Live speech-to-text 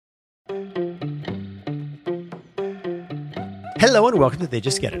Hello and welcome to They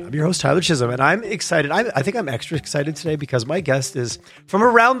Just Get It. I'm your host, Tyler Chisholm, and I'm excited. I think I'm extra excited today because my guest is from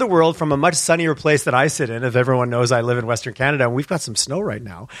around the world, from a much sunnier place that I sit in. If everyone knows, I live in Western Canada, and we've got some snow right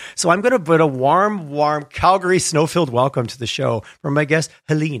now. So I'm going to put a warm Calgary snow-filled welcome to the show from my guest,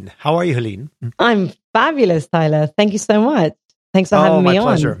 Hélène. How are you, Hélène? I'm fabulous, Tyler. Thank you so much. Thanks for having me on. My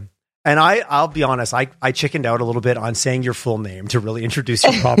pleasure. And I'll be honest, I chickened out a little bit on saying your full name to really introduce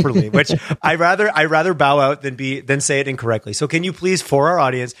you properly, which I rather bow out than say it incorrectly. So can you please, for our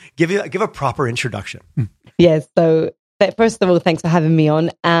audience, give a proper introduction? Yes. So first of all, thanks for having me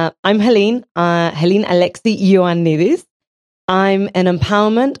on. I'm Hélène Alexi Ioannides. I'm an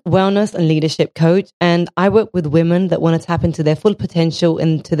empowerment, wellness, and leadership coach, and I work with women that want to tap into their full potential,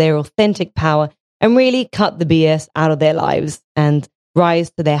 into their authentic power, and really cut the BS out of their lives and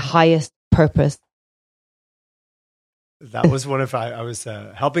rise to their highest purpose. That was one of I was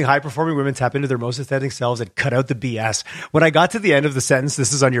helping high-performing women tap into their most authentic selves and cut out the BS. When I got to the end of the sentence,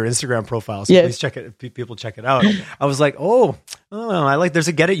 this is on your Instagram profile, so please check it. People check it out. I was like, I like. There's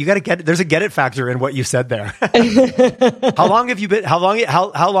a get it. You got to get it. There's a get it factor in what you said there. How long have you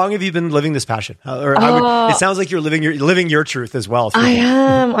been living this passion? It sounds like you're living your truth as well. I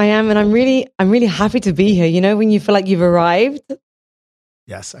am, and I'm really happy to be here. You know, when you feel like you've arrived.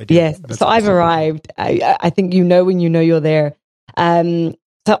 Yes, I do. Yes, that's so awesome. I've arrived. I think you know when you know you're there.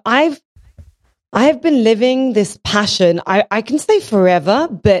 So I've been living this passion. I can say forever,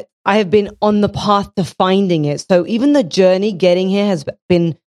 but I have been on the path to finding it. So even the journey getting here has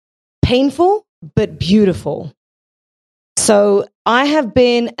been painful, but beautiful. So I have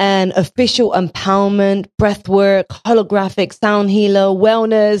been an official empowerment, breathwork, holographic sound healer,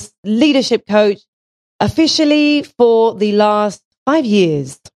 wellness, leadership coach, officially for the last 5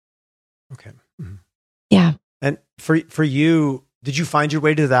 years. Okay. Mm-hmm. Yeah. And for you, did you find your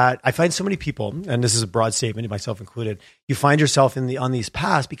way to that? I find so many people, and this is a broad statement, myself included, you find yourself on these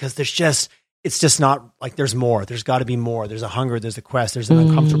paths because it's just not like there's more. There's got to be more. There's a hunger, there's a quest, there's an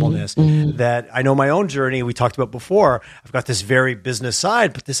uncomfortableness that I know my own journey we talked about before. I've got this very business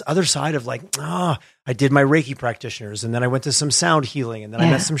side, but this other side of like, I did my Reiki practitioners, and then I went to some sound healing, and then I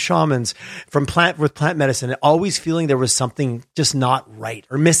met some shamans with plant medicine, and always feeling there was something just not right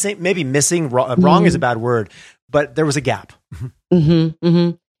or missing, wrong is a bad word, but there was a gap.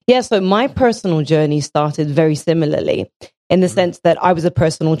 Yeah. So my personal journey started very similarly, in the sense that I was a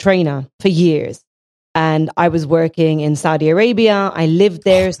personal trainer for years, and I was working in Saudi Arabia. I lived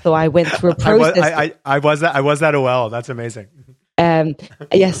there, so I went through a process. I was that as well. That's amazing.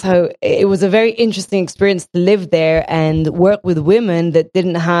 So it was a very interesting experience to live there and work with women that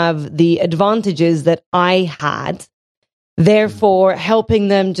didn't have the advantages that I had. Therefore, helping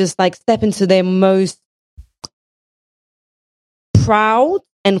them just like step into their most proud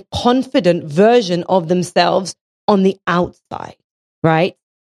and confident version of themselves on the outside, right?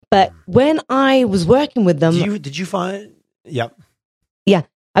 But when I was working with them... Did you find... Yep. Yeah.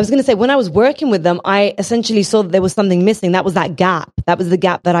 I was going to say, when I was working with them, I essentially saw that there was something missing. That was that gap. That was the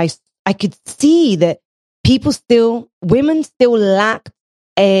gap that I could see that women still lacked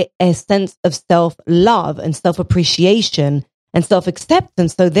a sense of self-love and self-appreciation and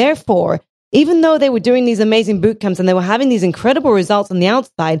self-acceptance. So therefore, even though they were doing these amazing boot camps and they were having these incredible results on the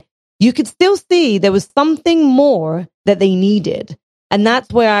outside, you could still see there was something more that they needed. And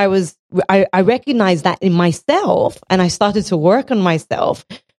that's where I recognized that in myself, and I started to work on myself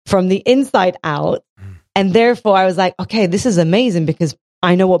from the inside out. And therefore I was like, okay, this is amazing because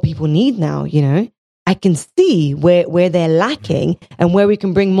I know what people need now, you know? I can see where they're lacking and where we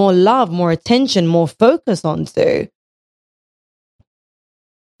can bring more love, more attention, more focus onto.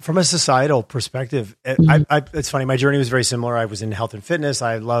 From a societal perspective, it's funny. My journey was very similar. I was in health and fitness.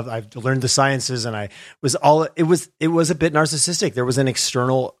 I've learned the sciences, and it was a bit narcissistic. There was an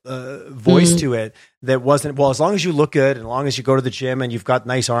external voice to it that wasn't, well, as long as you look good and as long as you go to the gym and you've got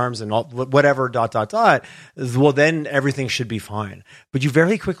nice arms and all, whatever, ... well, then everything should be fine. But you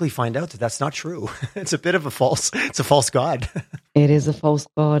very quickly find out that that's not true. It's a bit of a false god. It is a false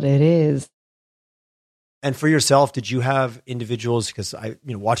god. It is. And for yourself, did you have individuals, because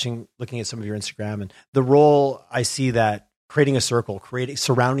looking at some of your Instagram and the role I see that creating a circle,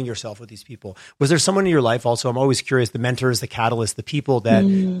 surrounding yourself with these people. Was there someone in your life also? I'm always curious, the mentors, the catalysts, the people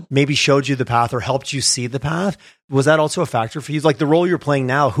that maybe showed you the path or helped you see the path. Was that also a factor for you? Like the role you're playing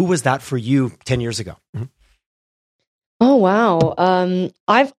now, who was that for you 10 years ago? Mm-hmm. Oh, wow.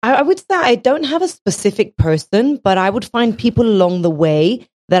 I would say I don't have a specific person, but I would find people along the way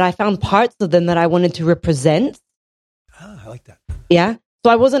that I found parts of them that I wanted to represent. I like that. Yeah.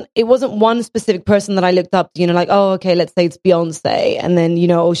 So it wasn't one specific person that I looked up to, like, oh, okay, let's say it's Beyonce. And then,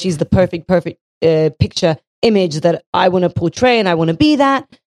 she's the perfect picture image that I want to portray and I want to be that.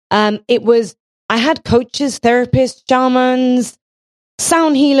 I had coaches, therapists, shamans,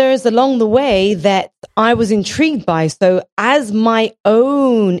 sound healers along the way that I was intrigued by. So as my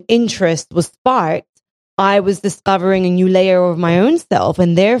own interest was sparked, I was discovering a new layer of my own self.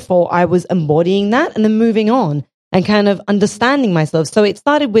 And therefore I was embodying that and then moving on and kind of understanding myself. So it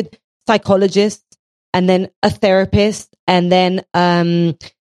started with psychologists and then a therapist and then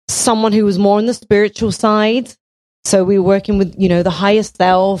someone who was more on the spiritual side. So we were working with, the higher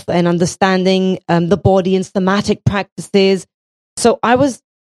self and understanding the body and somatic practices. So I was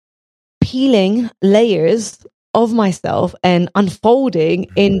peeling layers of myself and unfolding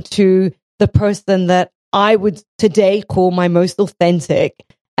into the person that I would today call my most authentic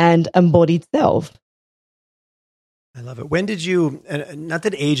and embodied self. I love it. When did you, and not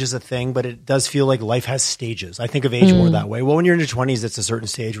that age is a thing, but it does feel like life has stages. I think of age more that way. Well, when you're in your 20s, it's a certain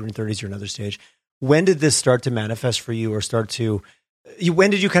stage. When you're in your 30s, you're another stage. When did this start to manifest for you or when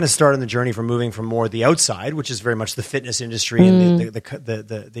did you kind of start on the journey from moving from more the outside, which is very much the fitness industry and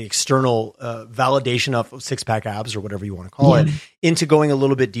the external validation of six-pack abs or whatever you want to call it, into going a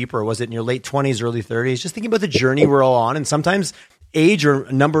little bit deeper? Was it in your late 20s, early 30s? Just thinking about the journey we're all on. And sometimes age or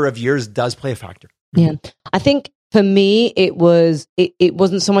number of years does play a factor. Yeah. I think for me, it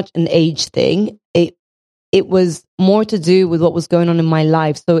wasn't so much an age thing. It was more to do with what was going on in my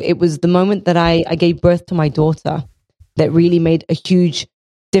life. So it was the moment that I gave birth to my daughter that really made a huge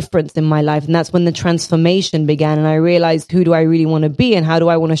difference in my life. And that's when the transformation began. And I realized, who do I really want to be? And how do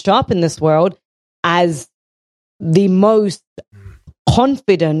I want to show up in this world as the most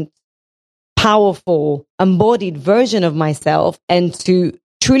confident, powerful, embodied version of myself, and to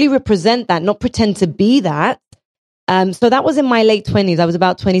truly represent that, not pretend to be that. So that was in my late 20s. I was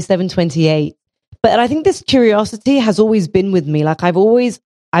about 27, 28. But I think this curiosity has always been with me. Like I've always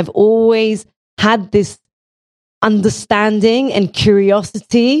had this understanding and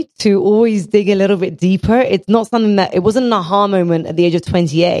curiosity to always dig a little bit deeper. It's not something it wasn't an aha moment at the age of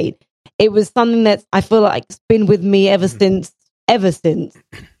 28. It was something that I feel like it's been with me ever since.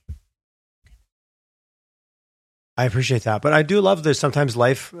 I appreciate that. But I do love there's sometimes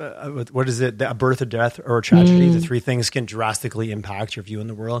life, what is it, a birth, a death, or a tragedy. The three things can drastically impact your view in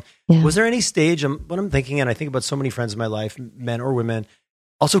the world. Yeah. Was there any stage, when I'm thinking, and I think about so many friends in my life, men or women,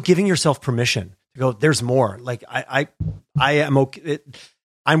 also giving yourself permission to go, there's more. Like I am okay.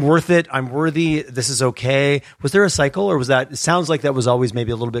 I'm worth it. I'm worthy. This is okay. Was there a cycle, or was that? It sounds like that was always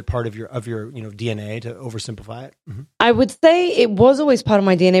maybe a little bit part of your DNA, to oversimplify it. Mm-hmm. I would say it was always part of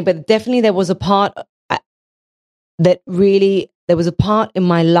my DNA, but definitely there was a part there was a part of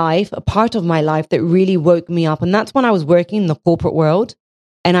my life that really woke me up, and that's when I was working in the corporate world,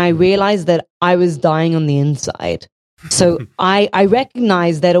 and I realized that I was dying on the inside. So I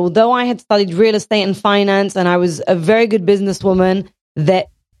recognized that although I had studied real estate and finance, and I was a very good businesswoman, that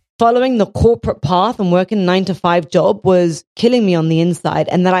following the corporate path and working a 9-to-5 job was killing me on the inside,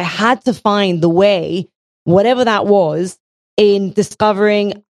 and that I had to find the way, whatever that was, in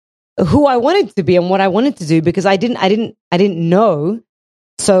discovering who I wanted to be and what I wanted to do, because I didn't know.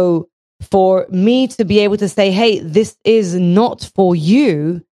 So for me to be able to say, hey, this is not for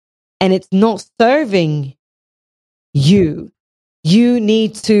you and it's not serving you. You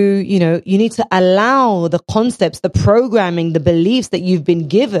need to allow the concepts, the programming, the beliefs that you've been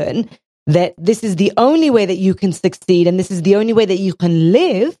given, that this is the only way that you can succeed and this is the only way that you can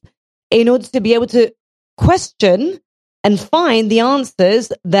live, in order to be able to question and find the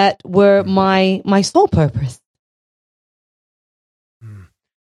answers that were my sole purpose.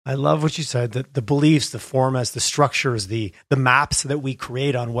 I love what you said, that the beliefs, the formats, the structures, the maps that we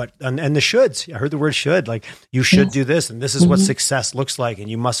create on what, and the shoulds. I heard the word should, like you should do this, and this is what success looks like, and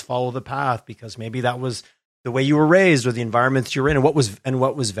you must follow the path because maybe that was the way you were raised or the environment you're in, and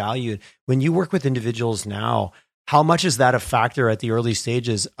what was valued. When you work with individuals now, how much is that a factor at the early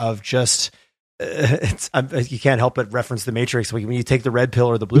stages of just, you can't help but reference the Matrix. When you take the red pill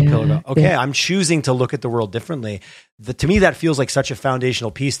or the blue pill, and go, okay, I'm choosing to look at the world differently. To me, that feels like such a foundational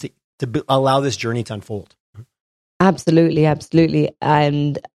piece to allow this journey to unfold. Absolutely, absolutely.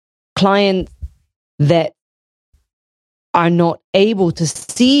 And clients that are not able to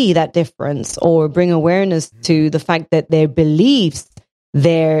see that difference or bring awareness to the fact that their beliefs,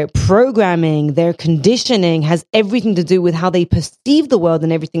 their programming, their conditioning has everything to do with how they perceive the world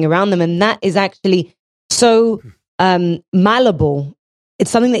and everything around them. And that is actually so malleable.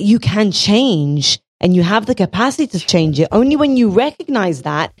 It's something that you can change, and you have the capacity to change it only when you recognize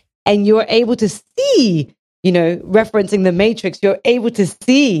that and you're able to see, referencing the Matrix, you're able to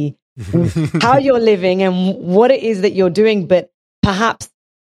see how you're living and what it is that you're doing. But perhaps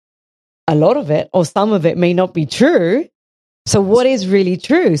a lot of it or some of it may not be true. So what is really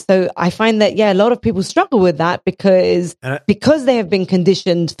true? So I find that, a lot of people struggle with that because they have been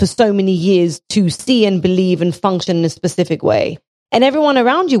conditioned for so many years to see and believe and function in a specific way. And everyone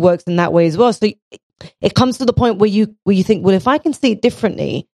around you works in that way as well. So it comes to the point where you think, well, if I can see it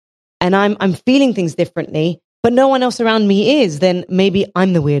differently and I'm feeling things differently, but no one else around me is, then maybe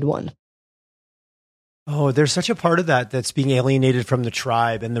I'm the weird one. Oh, there's such a part of that that's being alienated from the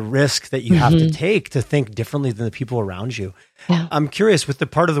tribe and the risk that you have to take to think differently than the people around you. Yeah. I'm curious, with the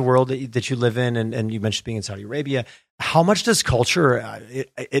part of the world that you live in, and you mentioned being in Saudi Arabia, how much does culture,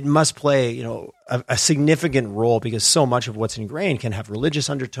 it must play, a significant role, because so much of what's ingrained can have religious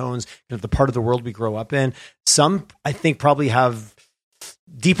undertones, the part of the world we grow up in. Some, I think, probably have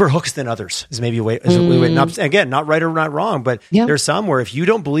deeper hooks than others, is maybe a way. Not right or not wrong, but there's some where if you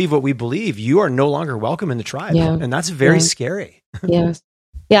don't believe what we believe, you are no longer welcome in the tribe, and that's very scary. Yes,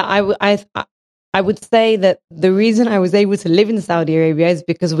 I would say that the reason I was able to live in Saudi Arabia is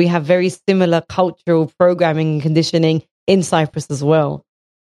because we have very similar cultural programming and conditioning in Cyprus as well.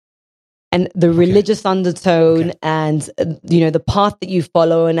 And the religious undertone and, the path that you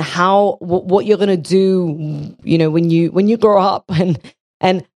follow and what you're going to do, when you grow up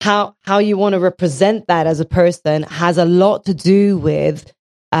and how you want to represent that as a person has a lot to do with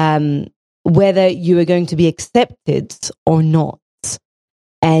whether you are going to be accepted or not.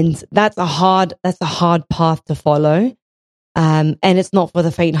 And that's a hard path to follow. And it's not for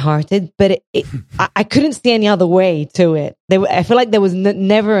the faint-hearted, but I couldn't see any other way to it. I feel like there was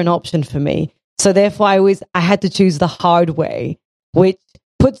never an option for me. So therefore I had to choose the hard way, which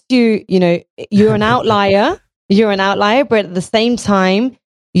puts you, you're an outlier, but at the same time,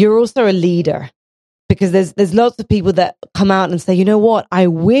 you're also a leader, because there's lots of people that come out and say, you know what, I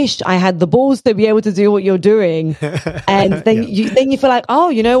wish I had the balls to be able to do what you're doing. And then you feel like, oh,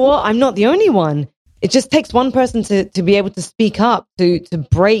 you know what, I'm not the only one. It just takes one person to be able to speak up, to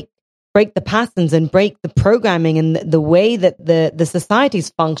break the patterns and break the programming and the way that the society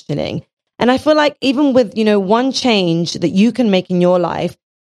is functioning. And I feel like even with, one change that you can make in your life,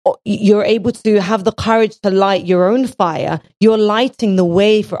 you're able to have the courage to light your own fire. You're lighting the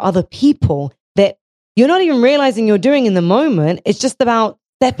way for other people that you're not even realizing you're doing in the moment. It's just about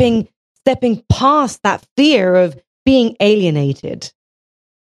stepping past that fear of being alienated.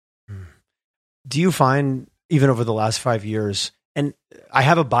 Do you find, even over the last 5 years, and I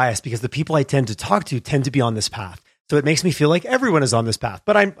have a bias because the people I tend to talk to tend to be on this path, so it makes me feel like everyone is on this path,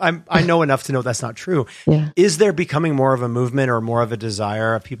 but I know enough to know that's not true. Yeah. Is there becoming more of a movement or more of a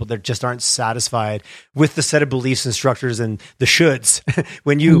desire of people that just aren't satisfied with the set of beliefs and structures and the shoulds?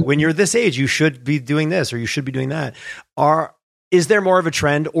 when you're this age, you should be doing this or you should be doing that. Is there more of a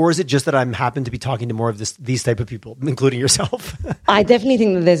trend, or is it just that I happen to be talking to more of these type of people, including yourself? I definitely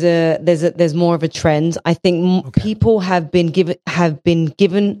think that there's more of a trend. I think people have been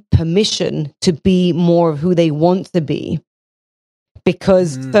given permission to be more of who they want to be,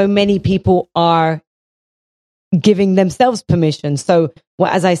 because so many people are giving themselves permission. So,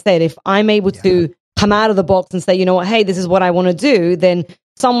 as I said, if I'm able to come out of the box and say, you know what, hey, this is what I want to do, then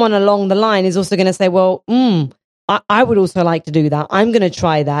someone along the line is also going to say, well, I would also like to do that. I'm going to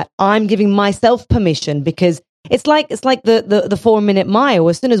try that. I'm giving myself permission, because it's like the 4-minute mile.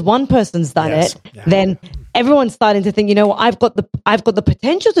 As soon as one person's done it, then everyone's starting to think, you know what, I've got the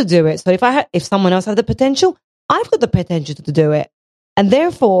potential to do it. So if someone else has the potential, I've got the potential to do it, and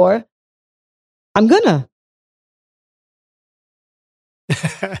therefore I'm gonna.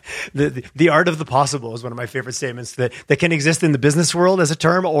 The art of the possible is one of my favorite statements that can exist in the business world as a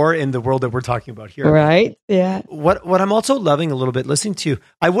term, or in the world that we're talking about here. Right. Yeah. What I'm also loving a little bit listening to,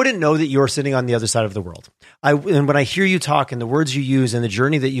 I wouldn't know that you're sitting on the other side of the world. And when I hear you talk and the words you use and the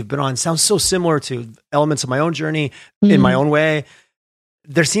journey that you've been on sounds so similar to elements of my own journey in my own way.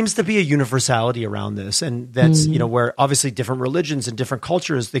 There seems to be a universality around this. And that's, where obviously different religions and different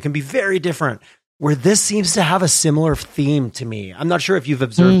cultures, they can be very different. Where this seems to have a similar theme to me. I'm not sure if you've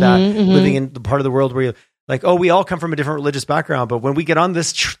observed that living in the part of the world where you're like, oh, we all come from a different religious background, but when we get on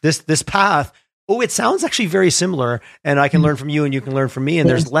this path, it sounds actually very similar, and I can learn from you and you can learn from me, and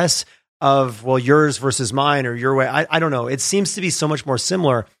there's less of, well, yours versus mine or your way. I don't know. It seems to be so much more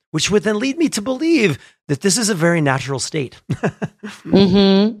similar, which would then lead me to believe that this is a very natural state.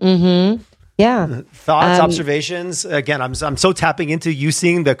 Yeah. Thoughts, observations. Again, I'm so tapping into you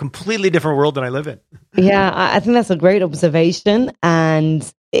seeing the completely different world than I live in. Yeah, I think that's a great observation,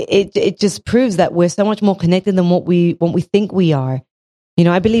 and it just proves that we're so much more connected than what we think we are.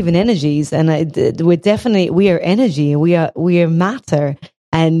 I believe in energies, and we are energy. We are matter,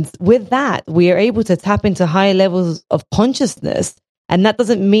 and with that, we are able to tap into higher levels of consciousness And that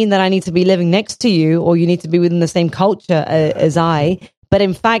doesn't mean that I need to be living next to you or you need to be within the same culture as I. But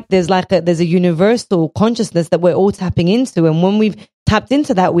in fact, there's a universal consciousness that we're all tapping into. And when we've tapped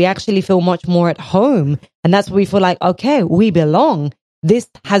into that, we actually feel much more at home. And that's where we feel like, okay, we belong. This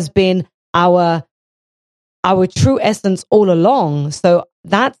has been our true essence all along. So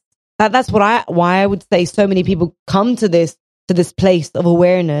that's why I would say so many people come to this place of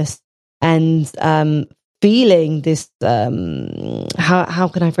awareness and feeling this. How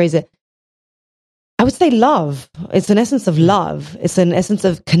can I phrase it? I would say love. It's an essence of love. It's an essence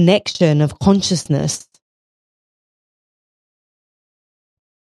of connection, of consciousness.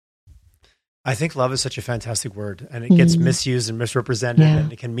 I think love is such a fantastic word, and it gets misused and misrepresented,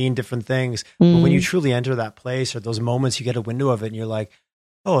 and it can mean different things. But when you truly enter that place or those moments, you get a window of it and you're like,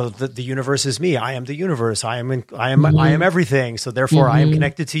 oh, the universe is me. I am the universe. I am everything. So therefore I am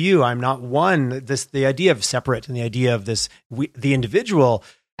connected to you. I'm not one. The idea of separate and the idea of the individual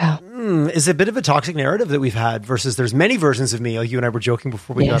is a bit of a toxic narrative that we've had versus there's many versions of me. You and I were joking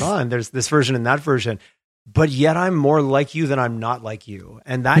before we got on. There's this version and that version, but yet I'm more like you than I'm not like you.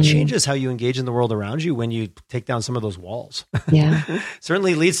 And that changes how you engage in the world around you when you take down some of those walls. Yeah.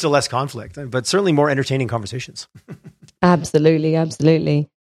 Certainly leads to less conflict, but certainly more entertaining conversations. Absolutely. Absolutely.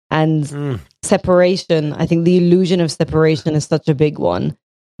 And separation, I think the illusion of separation is such a big one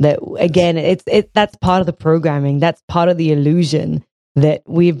that again, that's part of the programming. That's part of the illusion that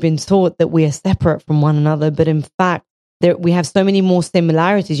we've been taught that we are separate from one another. But in fact, we have so many more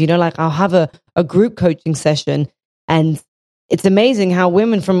similarities. Like I'll have a group coaching session, and it's amazing how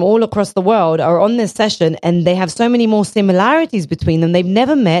women from all across the world are on this session and they have so many more similarities between them. They've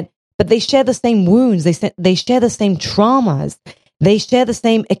never met, but they share the same wounds. They share the same traumas. They share the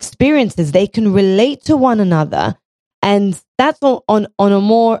same experiences. They can relate to one another. And that's on a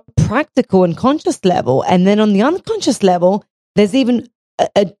more practical and conscious level. And then on the unconscious level, there's even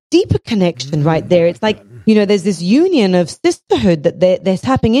a deeper connection right there. It's like, there's this union of sisterhood that they're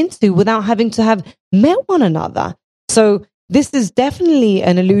tapping into without having to have met one another. So this is definitely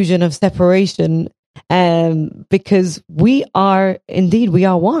an illusion of separation, because we are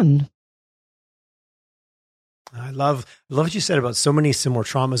one. I love what you said about so many similar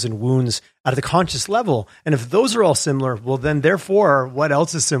traumas and wounds at the conscious level. And if those are all similar, well, then therefore, what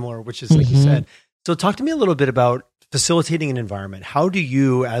else is similar? Which is like you said. So talk to me a little bit about facilitating an environment. How do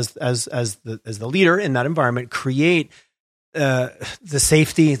you, as the leader in that environment, create the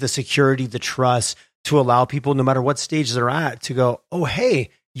safety, the security, the trust to allow people, no matter what stage they're at, to go, oh,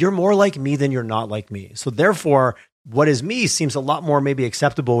 hey, you're more like me than you're not like me. So therefore, what is me seems a lot more maybe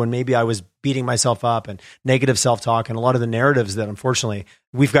acceptable when maybe I was beating myself up and negative self-talk and a lot of the narratives that unfortunately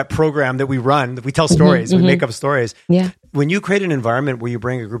we've got programmed that we run, that we tell stories, we make up stories. Yeah. When you create an environment where you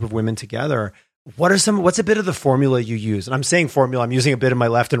bring a group of women together, what's a bit of the formula you use? And I'm saying formula, I'm using a bit of my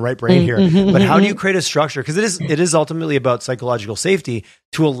left and right brain here, but how do you create a structure? Because it is ultimately about psychological safety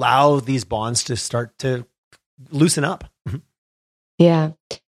to allow these bonds to start to loosen up. Yeah.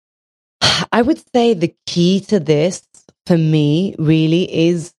 I would say the key to this for me really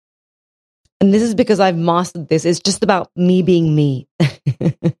is, and this is because I've mastered this, it's just about me being me.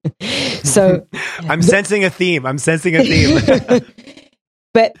 So I'm sensing a theme.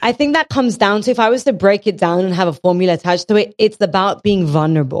 But I think that comes down to, if I was to break it down and have a formula attached to it, it's about being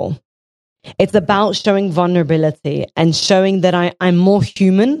vulnerable. It's about showing vulnerability and showing that I'm more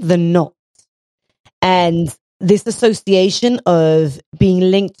human than not. And this association of being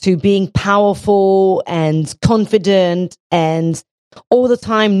linked to being powerful and confident and all the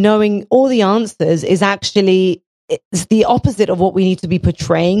time knowing all the answers is actually, it's the opposite of what we need to be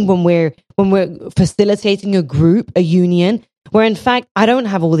portraying when we're facilitating a group, a union, where in fact I don't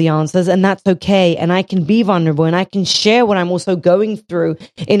have all the answers, and that's okay. And I can be vulnerable and I can share what I'm also going through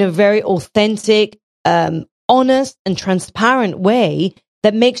in a very authentic, honest and transparent way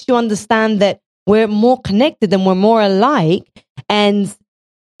that makes you understand that we're more connected and we're more alike. And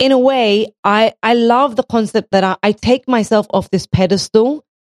in a way, I love the concept that I take myself off this pedestal,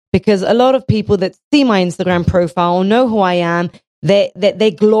 because a lot of people that see my Instagram profile or know who I am,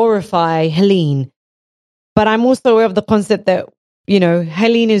 they glorify Hélène. But I'm also aware of the concept that,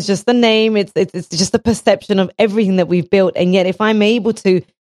 Hélène is just a name. It's just a perception of everything that we've built. And yet if I'm able to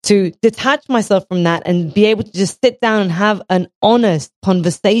detach myself from that and be able to just sit down and have an honest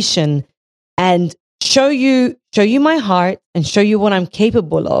conversation and show you my heart and show you what I'm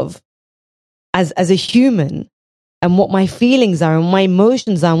capable of as a human and what my feelings are and my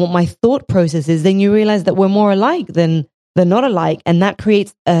emotions are and what my thought process is, then you realize that we're more alike than not alike. And that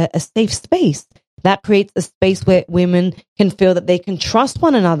creates a safe space. That creates a space where women can feel that they can trust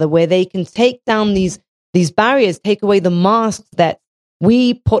one another, where they can take down these barriers, take away the masks that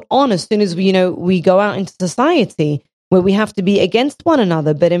we put on as soon as we go out into society, where we have to be against one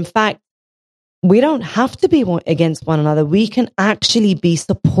another. But in fact, we don't have to be against one another. We can actually be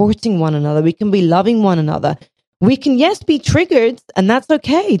supporting one another. We can be loving one another. We can, yes, be triggered, and that's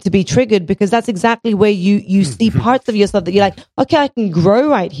okay to be triggered, because that's exactly where you see parts of yourself that you're like, okay, I can grow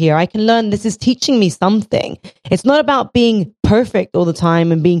right here. I can learn. This is teaching me something. It's not about being perfect all the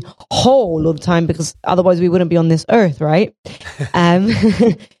time and being whole all the time, because otherwise we wouldn't be on this earth, right?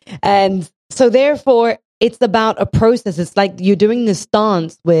 And so therefore, it's about a process. It's like you're doing this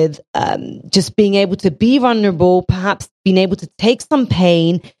dance with just being able to be vulnerable, perhaps being able to take some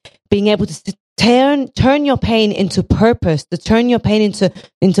pain, being able to turn your pain into purpose, to turn your pain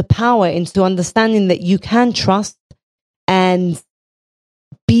into power, into understanding that you can trust and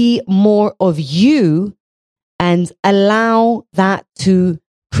be more of you, and allow that to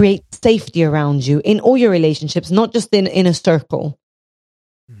create safety around you in all your relationships, not just in a circle.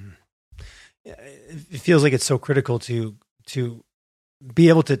 It feels like it's so critical to be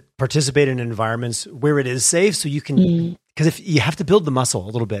able to participate in environments where it is safe, so you can, because if you have to build the muscle a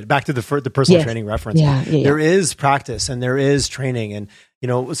little bit, back to the personal training reference, there is practice and there is training.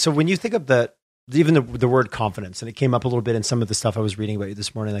 And, so when you think of even the word confidence, and it came up a little bit in some of the stuff I was reading about you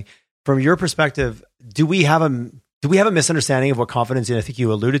this morning, like from your perspective, do we have a misunderstanding of what confidence is? I think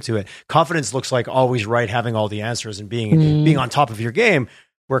you alluded to it. Confidence looks like always right, having all the answers and being on top of your game,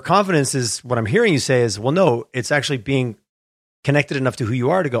 where confidence is, what I'm hearing you say is, well, no, it's actually being connected enough to who you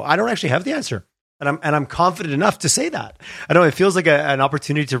are to go, I don't actually have the answer. And I'm confident enough to say that. I know it feels like an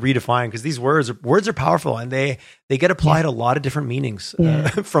opportunity to redefine, because these words are powerful, and they get applied a lot of different meanings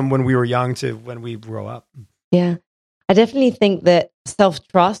from when we were young to when we grow up. Yeah. I definitely think that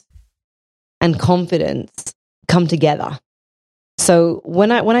self-trust and confidence come together. So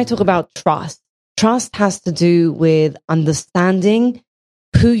when I talk about trust has to do with understanding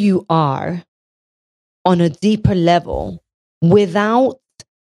who you are on a deeper level without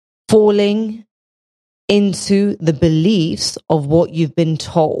falling into the beliefs of what you've been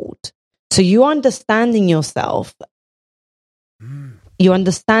told. So you're understanding yourself. You're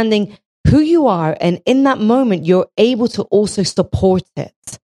understanding who you are. And in that moment, you're able to also support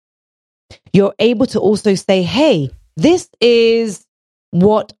it. You're able to also say, hey, this is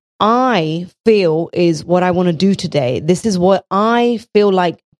what I feel is what I want to do today. This is what I feel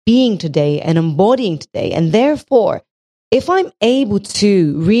like being today and embodying today. And therefore, if I'm able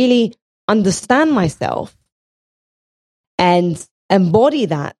to really understand myself and embody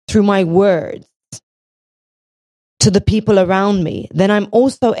that through my words to the people around me, then I'm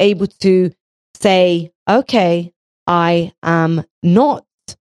also able to say, okay, I am not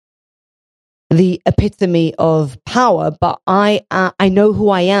the epitome of power, but I know who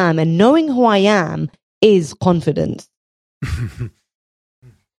I am, and knowing who I am is confidence.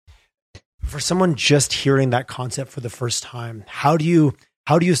 For someone just hearing that concept for the first time, how do you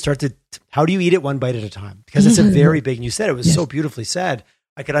eat it one bite at a time? Because it's a very big, and you said it was so beautifully said.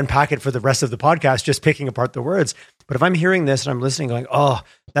 I could unpack it for the rest of the podcast, just picking apart the words. But if I'm hearing this and I'm listening, going, oh,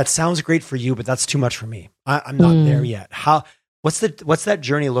 that sounds great for you, but that's too much for me. I'm not there yet. What's that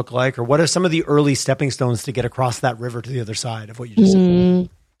journey look like? Or what are some of the early stepping stones to get across that river to the other side of what you just said?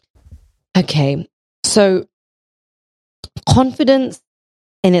 Okay. So confidence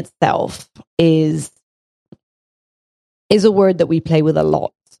in itself is a word that we play with a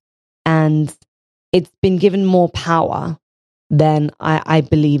lot. And it's been given more power than I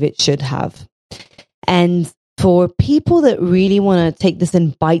believe it should have. And for people that really want to take this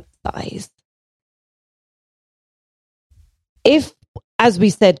in bite size, if, as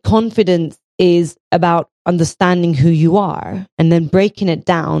we said, confidence is about understanding who you are and then breaking it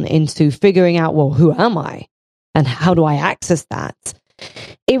down into figuring out, well, who am I and how do I access that?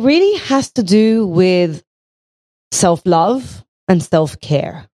 It really has to do with self-love and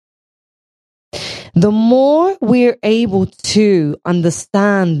self-care. The more we're able to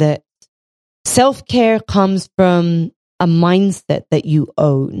understand that self-care comes from a mindset that you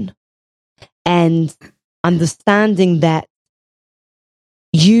own, and understanding that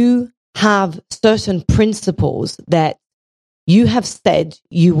you have certain principles that you have said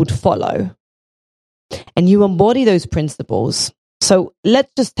you would follow, and you embody those principles. So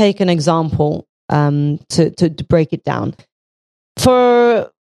let's just take an example to break it down. For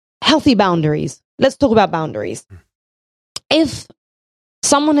healthy boundaries, let's talk about boundaries. If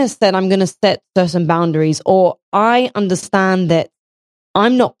someone has said, I'm going to set certain boundaries, or I understand that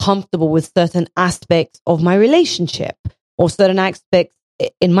I'm not comfortable with certain aspects of my relationship or certain aspects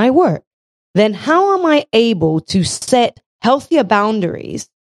in my work, then how am I able to set healthier boundaries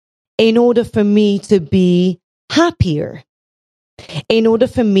in order for me to be happier? in order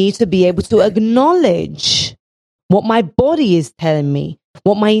for me to be able to acknowledge what my body is telling me,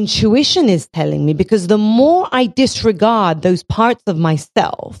 what my intuition is telling me. Because the more I disregard those parts of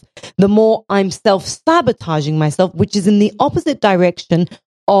myself, the more I'm self-sabotaging myself, which is in the opposite direction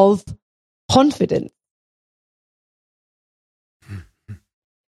of confidence.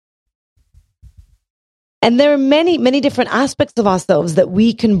 And there are many, many different aspects of ourselves that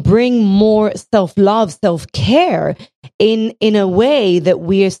we can bring more self-love, self-care in a way that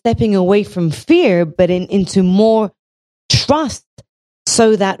we are stepping away from fear, but into more trust,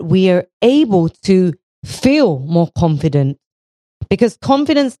 so that we are able to feel more confident. Because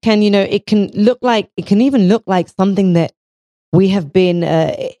confidence can, it can even look like something that we have been,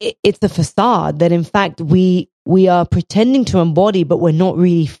 it's a facade that in fact we are pretending to embody, but we're not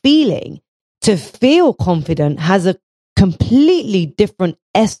really feeling. To feel confident has a completely different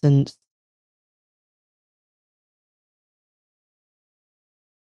essence.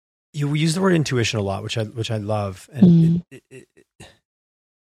 You use the word intuition a lot, which I love. And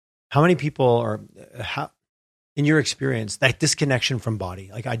how many people are, in your experience, that disconnection from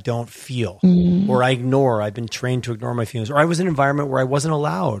body, like I don't feel, or I ignore, I've been trained to ignore my feelings, or I was in an environment where I wasn't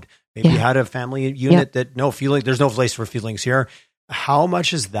allowed. Maybe you had a family unit that there's no place for feelings here. How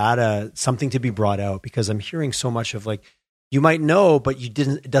much is that something to be brought out? Because I'm hearing so much of like, you might know, but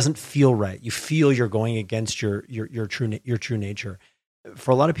it doesn't feel right. You feel you're going against your true nature.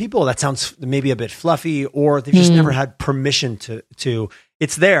 For a lot of people, that sounds maybe a bit fluffy, or they've just never had permission to,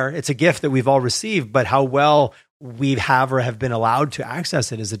 it's there. It's a gift that we've all received, but how well we have or have been allowed to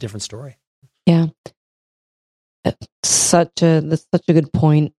access it is a different story. Yeah. That's such a good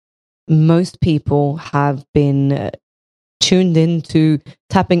point. Most people have been tuned into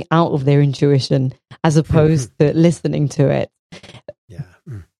tapping out of their intuition as opposed to listening to it. Yeah.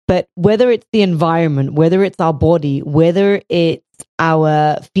 But whether it's the environment, whether it's our body, whether it's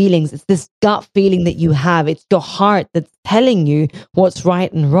our feelings, it's this gut feeling that you have. It's your heart that's telling you what's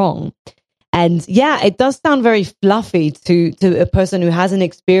right and wrong. And yeah, it does sound very fluffy to a person who hasn't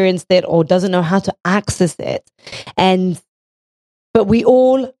experienced it or doesn't know how to access it. But we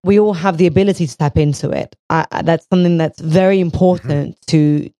all have the ability to tap into it. That's something that's very important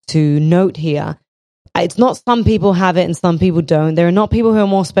to note here. It's not some people have it and some people don't. There are not people who are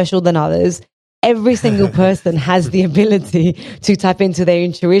more special than others. Every single person has the ability to tap into their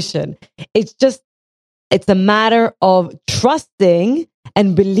intuition. It's a matter of trusting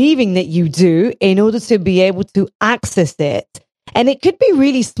and believing that you do in order to be able to access it. And it could be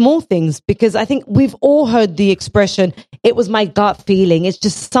really small things, because I think we've all heard the expression, it was my gut feeling. It's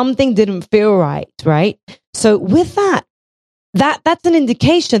just something didn't feel right, right? So with that's an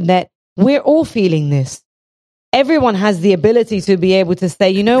indication that we're all feeling this. Everyone has the ability to be able to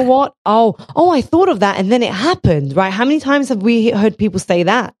say, you know what? Oh, I thought of that and then it happened, right? How many times have we heard people say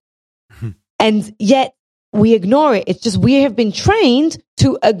that? And yet we ignore it. It's just we have been trained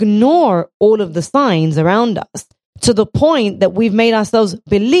to ignore all of the signs around us, to the point that we've made ourselves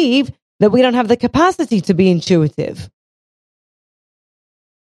believe that we don't have the capacity to be intuitive.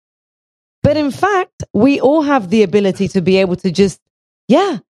 But in fact, we all have the ability to be able to just,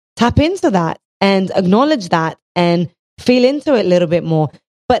 tap into that and acknowledge that and feel into it a little bit more.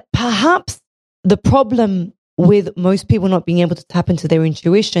 But perhaps the problem with most people not being able to tap into their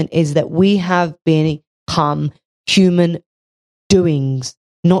intuition is that we have become human doings,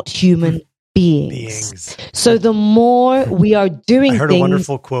 not human beings. So the more we are doing things... I heard a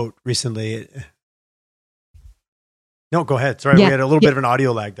wonderful quote recently. No, go ahead. Sorry, we had a little bit of an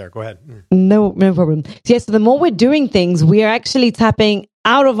audio lag there. Go ahead. No problem. So the more we're doing things, we are actually tapping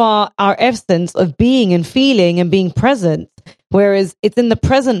out of our essence of being and feeling and being present. Whereas it's in the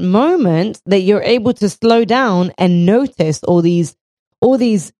present moment that you're able to slow down and notice all these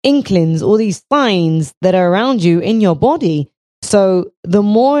inklings, all these signs that are around you in your body. So the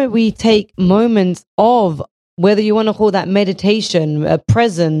more we take moments of, whether you want to call that meditation,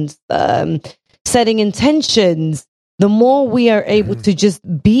 presence, setting intentions, the more we are able to just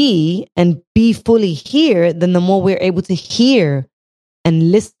be and be fully here, then the more we're able to hear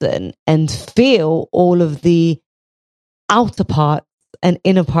and listen and feel all of the outer parts and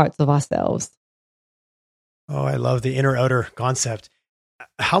inner parts of ourselves. Oh, I love the inner outer concept.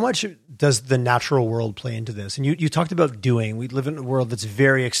 How much does the natural world play into this? And you talked about doing. We live in a world that's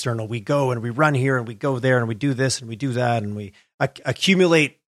very external. We go and we run here and we go there and we do this and we do that and we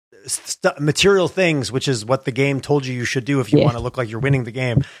accumulate material things, which is what the game told you should do if you want to look like you're winning the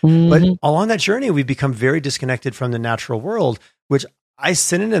game. But along that journey, we've become very disconnected from the natural world, which I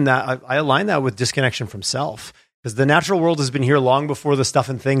synonym that. I align that with disconnection from self. Because the natural world has been here long before the stuff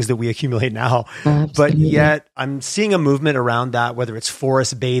and things that we accumulate now. Absolutely. But yet I'm seeing a movement around that, whether it's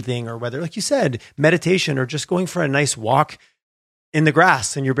forest bathing or whether, like you said, meditation or just going for a nice walk in the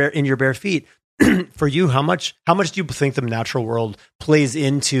grass in your bare feet. For you, how much do you think the natural world plays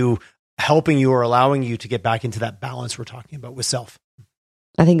into helping you or allowing you to get back into that balance we're talking about with self?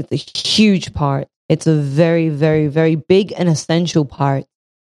 I think it's a huge part. It's a very, very, very big and essential part.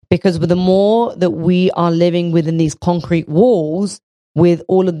 Because with the more that we are living within these concrete walls, with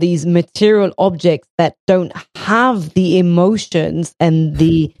all of these material objects that don't have the emotions and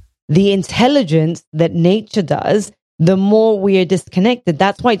the intelligence that nature does, the more we are disconnected.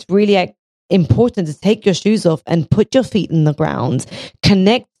 That's why it's really important to take your shoes off and put your feet in the ground,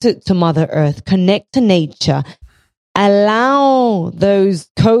 connect to Mother Earth, connect to nature, allow those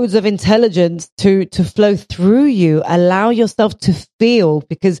codes of intelligence to flow through you, allow yourself to feel,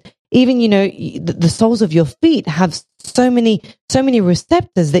 because even, the soles of your feet have so many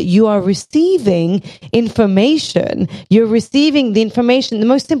receptors that you are receiving information. You're receiving the information. The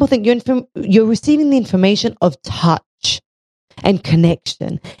most simple thing, you're receiving the information of touch and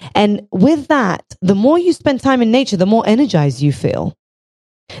connection. And with that, the more you spend time in nature, the more energized you feel.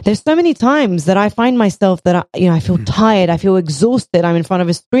 There's so many times that I find myself that I feel tired, I feel exhausted, I'm in front of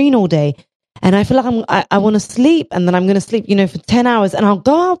a screen all day, and I feel like I want to sleep, and then I'm going to sleep, for 10 hours, and I'll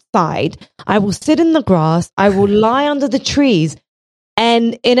go outside, I will sit in the grass, I will lie under the trees,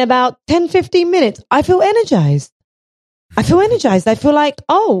 and in about 10, 15 minutes, I feel energized. I feel like,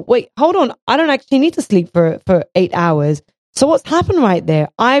 oh, wait, hold on, I don't actually need to sleep for 8 hours. So what's happened right there?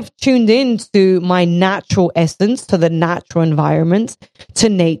 I've tuned into my natural essence, to the natural environment, to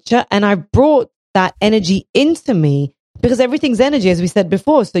nature, and I've brought that energy into me, because everything's energy, as we said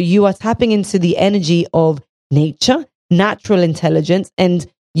before. So you are tapping into the energy of nature, natural intelligence, and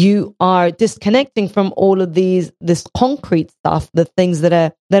you are disconnecting from all of this concrete stuff, the things that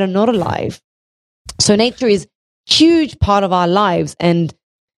are not alive. So nature is a huge part of our lives, and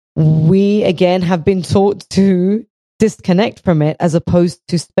we again have been taught to disconnect from it as opposed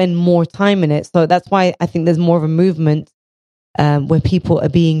to spend more time in it. So that's why I think there's more of a movement where people are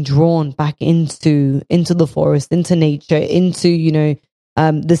being drawn back into the forest, into nature, into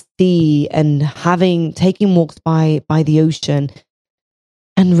the sea, and taking walks by the ocean,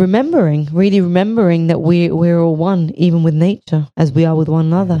 and really remembering that we're all one, even with nature, as we are with one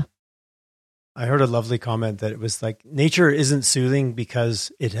another. I heard a lovely comment that it was like, nature isn't soothing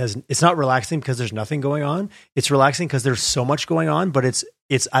because it's not relaxing because there's nothing going on. It's relaxing because there's so much going on, but it's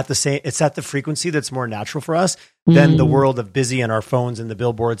at the frequency that's more natural for us than the world of busy and our phones and the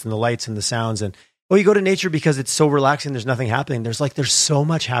billboards and the lights and the sounds. And you go to nature because it's so relaxing. There's nothing happening. There's so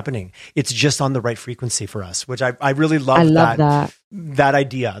much happening. It's just on the right frequency for us, which I really love that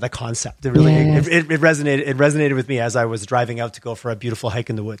idea, the concept. It really, it resonated with me as I was driving out to go for a beautiful hike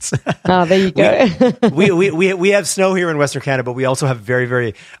in the woods. Oh, there you go. we have snow here in Western Canada, but we also have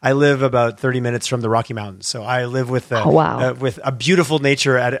I live about 30 minutes from the Rocky Mountains. So I live with a beautiful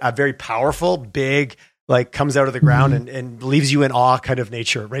nature at a very powerful, big, comes out of the ground and leaves you in awe kind of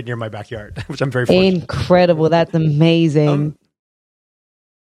nature right near my backyard, which I'm very fortunate. Incredible. That's amazing.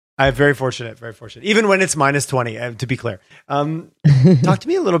 I'm very fortunate, very fortunate. Even when it's minus 20, to be clear. Talk to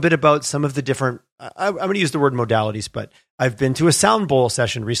me a little bit about some of the different, I'm going to use the word modalities, but I've been to a sound bowl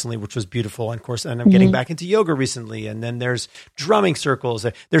session recently, which was beautiful. And of course, and I'm getting back into yoga recently. And then there's drumming circles.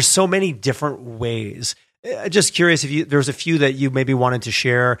 There's so many different ways. Just curious if there's a few that you maybe wanted to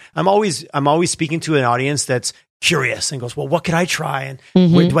share. I'm always speaking to an audience that's curious and goes, well, what could I try? And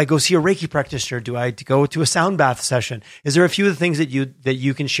do I go see a Reiki practitioner? Do I go to a sound bath session? Is there a few of the things that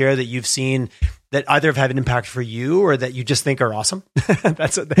you can share that you've seen that either have had an impact for you or that you just think are awesome?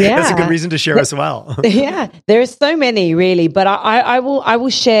 That's a good reason to share as well. Yeah, there's so many really, but I will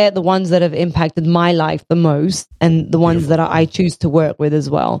share the ones that have impacted my life the most and the ones that I choose to work with as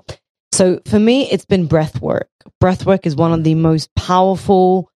well. So for me, it's been breathwork. Breathwork is one of the most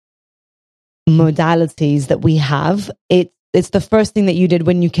powerful modalities that we have. It's the first thing that you did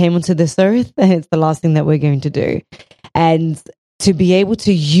when you came onto this earth, and it's the last thing that we're going to do. And to be able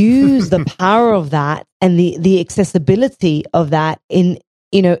to use the power of that and the accessibility of that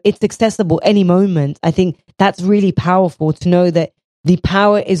it's accessible any moment. I think that's really powerful to know that the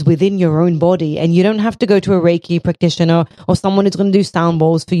power is within your own body, and you don't have to go to a Reiki practitioner or someone who's going to do sound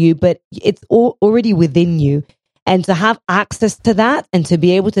bowls for you, but it's already within you. And to have access to that and to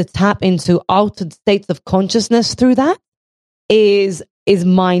be able to tap into altered states of consciousness through that is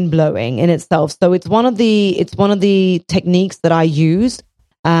mind blowing in itself. So it's one of the techniques that I use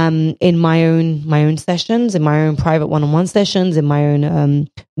in my own sessions, in my own private one-on-one sessions, in my own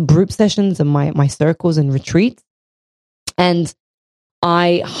group sessions, and my circles and retreats. And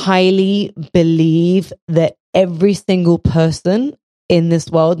I highly believe that every single person in this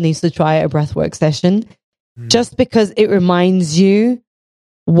world needs to try a breathwork session, just because it reminds you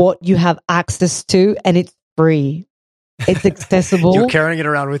what you have access to, and it's free. It's accessible. You're carrying it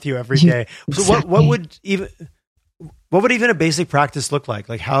around with you every day. So Exactly. what would even a basic practice look like?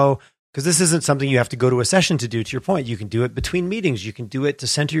 Like how, because this isn't something you have to go to a session to do, to your point. You can do it between meetings. You can do it to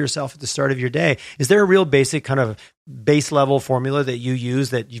center yourself at the start of your day. Is there a real basic kind of base level formula that you use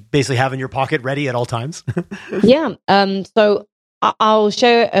that you basically have in your pocket ready at all times? Yeah. So I'll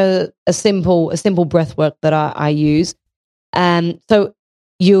share a simple breath work that I use. So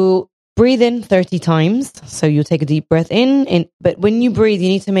you breathe in 30 times. So you'll take a deep breath in, but when you breathe, you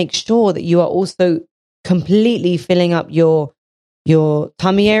need to make sure that you are also completely filling up your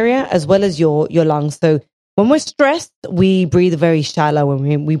tummy area as well as your lungs. So when we're stressed, we breathe very shallow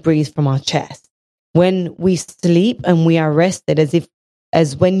and we breathe from our chest. When we sleep and we are rested,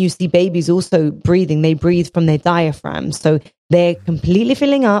 as when you see babies also breathing, they breathe from their diaphragm. So they're completely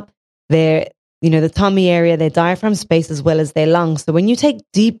filling up the tummy area, their diaphragm space, as well as their lungs. So when you take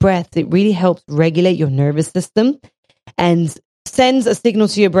deep breaths, it really helps regulate your nervous system and sends a signal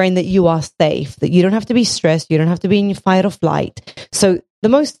to your brain that you are safe, that you don't have to be stressed, you don't have to be in your fight or flight. So the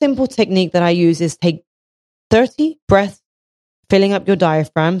most simple technique that I use is take 30 breaths, filling up your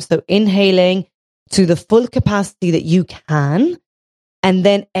diaphragm. So inhaling to the full capacity that you can, and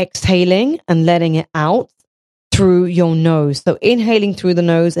then exhaling and letting it out through your nose. So inhaling through the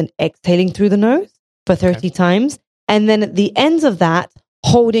nose and exhaling through the nose for 30 times. And then at the end of that,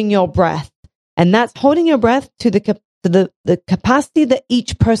 holding your breath. And that's holding your breath to the capacity that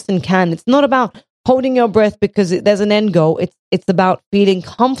each person can. It's not about holding your breath because there's an end goal. It's about feeling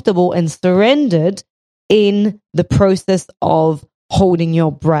comfortable and surrendered in the process of holding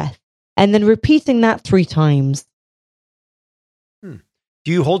your breath. And then repeating that 3 times.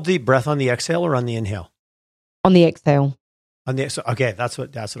 Do you hold the breath on the exhale or on the inhale? On the exhale. Okay, that's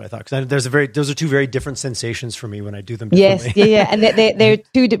what I thought. Because those are two very different sensations for me when I do them Yes, differently. yeah. And they're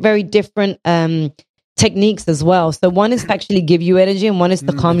two very different techniques as well. So one is to actually give you energy, and one is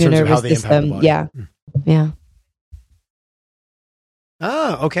to calm your nervous system. Yeah.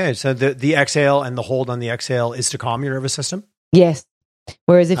 Ah, okay. So the exhale and the hold on the exhale is to calm your nervous system? Yes.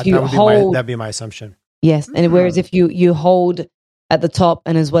 Whereas if you hold, that'd be my assumption. yes, and whereas if you hold at the top,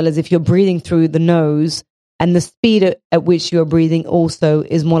 and as well as if you're breathing through the nose, and the speed at which you're breathing also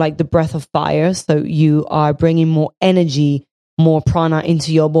is more like the breath of fire. So you are bringing more energy, more prana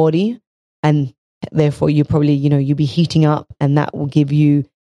into your body, and therefore you probably, you'll be heating up, and that will give you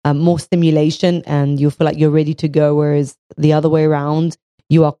more stimulation, and you'll feel like you're ready to go. Whereas the other way around,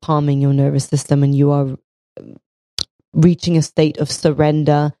 you are calming your nervous system, and you are reaching a state of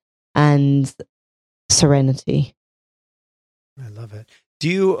surrender and serenity. I love it. Do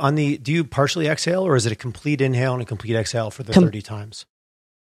you partially exhale, or is it a complete inhale and a complete exhale for the 30 times?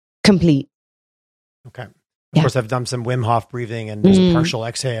 Complete. Okay. Of course, I've done some Wim Hof breathing, and there's a partial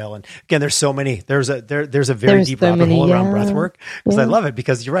exhale. And again, there's so many. There's a very deep rabbit hole around breath work, because I love it,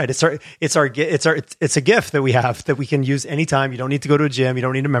 because you're right. It's a gift that we have that we can use anytime. You don't need to go to a gym. You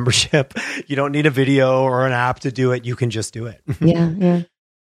don't need a membership. You don't need a video or an app to do it. You can just do it. Yeah.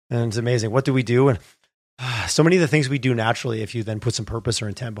 And it's amazing. What do we do? And so many of the things we do naturally, if you then put some purpose or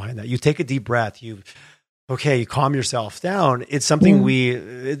intent behind that, you take a deep breath, you calm yourself down. It's something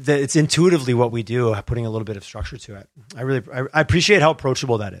it's intuitively what we do, putting a little bit of structure to it. I appreciate how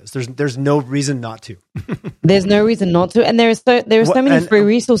approachable that is. There's no reason not to. There's no reason not to. And there are so many free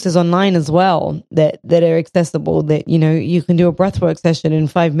resources online as well that are accessible, that, you can do a breathwork session in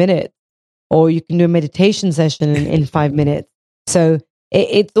 5 minutes, or you can do a meditation session in 5 minutes. So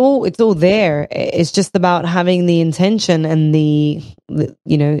it's all there. It's just about having the intention and the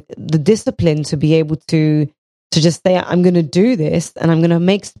discipline to be able to just say, I'm going to do this, and I'm going to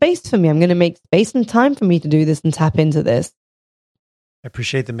make space for me. I'm going to make space and time for me to do this and tap into this. I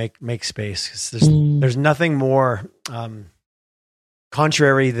appreciate the make space, because there's nothing more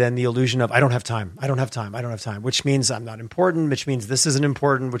contrary than the illusion of I don't have time, which means I'm not important, which means this isn't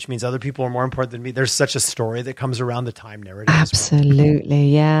important, which means other people are more important than me. There's such a story that comes around the time narrative. Absolutely,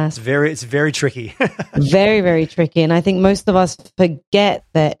 yeah. It's very tricky. Very, very tricky. And I think most of us forget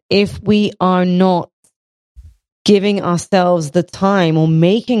that if we are not giving ourselves the time or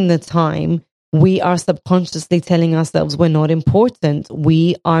making the time, we are subconsciously telling ourselves we're not important.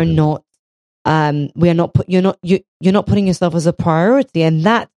 We are not. You're not putting yourself as a priority, and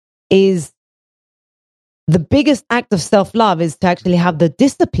that is the biggest act of self-love, is to actually have the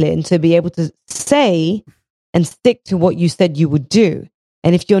discipline to be able to say and stick to what you said you would do.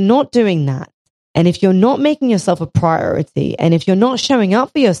 And if you're not doing that, And if you're not making yourself a priority, and if you're not showing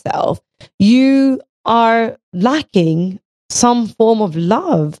up for yourself, you are lacking some form of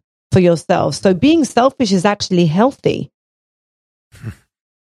love for yourself. So being selfish is actually healthy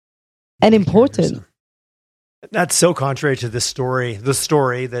and important. That's so contrary to the story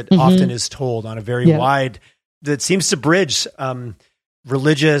that often is told on a very wide, that seems to bridge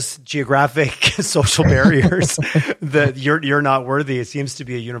religious, geographic, social barriers that you're not worthy. It seems to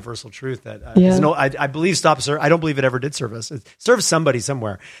be a universal truth that I believe I don't believe it ever did serve us. It serves somebody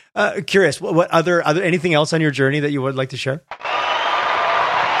somewhere. Curious, what other anything else on your journey that you would like to share?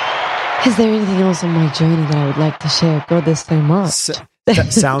 Is there anything else on my journey that I would like to share? God, there's so much.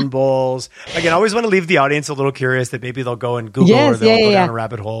 Sound bowls. Again, I always want to leave the audience a little curious that maybe they'll go and Google or they'll go down a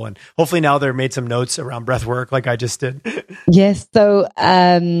rabbit hole. And hopefully now they're made some notes around breath work like I just did. Yes. So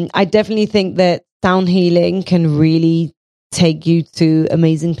I definitely think that sound healing can really take you to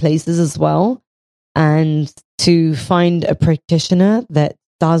amazing places as well. And to find a practitioner that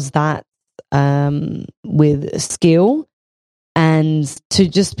does that with skill, and to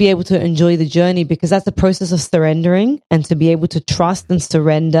just be able to enjoy the journey, because that's a process of surrendering, and to be able to trust and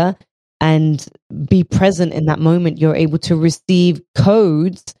surrender and be present in that moment. You're able to receive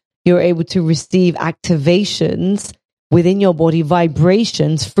codes, you're able to receive activations within your body,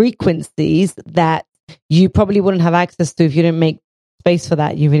 vibrations, frequencies that you probably wouldn't have access to if you didn't make space for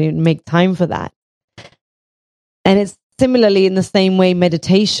that, you didn't make time for that. And it's similarly in the same way,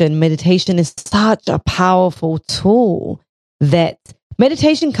 meditation is such a powerful tool. That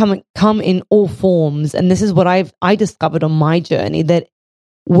meditation come in all forms. And this is what I discovered on my journey, that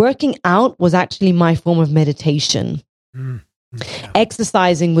working out was actually my form of meditation.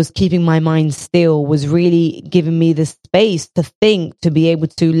 Exercising was keeping my mind still, was really giving me the space to think, to be able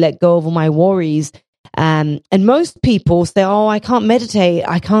to let go of all my worries. And most people say, oh, I can't meditate,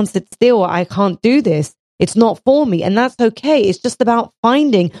 I can't sit still, I can't do this, it's not for me. And that's okay. It's just about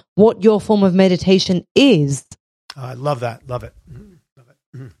finding what your form of meditation is. I love that. Love it. Love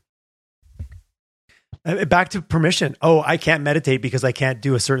it. Back to permission. Oh, I can't meditate because I can't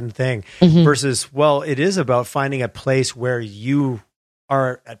do a certain thing. Versus, well, it is about finding a place where you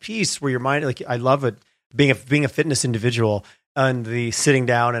are at peace, where your mind, like I love it, being a fitness individual and the sitting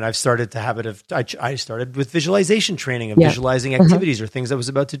down. And I've started to habit of, I started with visualization training of visualizing activities or things I was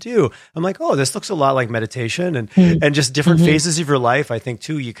about to do. I'm like, oh, this looks a lot like meditation and just different phases of your life. I think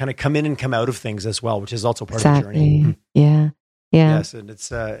too, you kind of come in and come out of things as well, which is also part of the journey. Yeah. Yes. And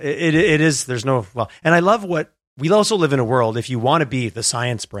it's, it is, there's no, well, and I love what we also live in a world. If you want to be the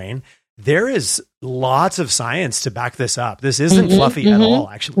science brain, there is lots of science to back this up. This isn't fluffy at all,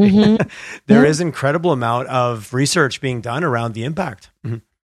 actually. There is incredible amount of research being done around the impact.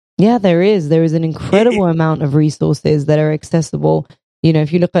 Yeah, there is. There is an incredible amount of resources that are accessible. You know,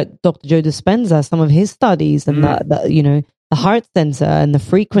 if you look at Dr. Joe Dispenza, some of his studies and the heart sensor and the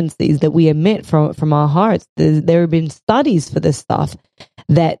frequencies that we emit from our hearts, there have been studies for this stuff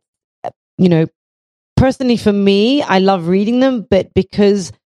that, you know, personally for me, I love reading them, but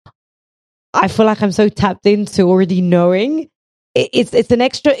because I feel like I'm so tapped into already knowing, it's an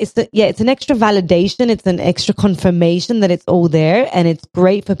extra validation, it's an extra confirmation that it's all there, and it's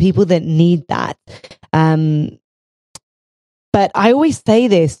great for people that need that. But I always say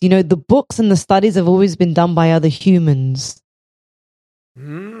this, you know, the books and the studies have always been done by other humans.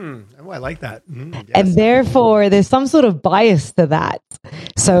 Oh, I like that. Yes. And therefore, there's some sort of bias to that.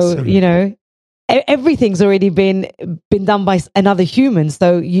 So, awesome. You know, everything's already been done by another human.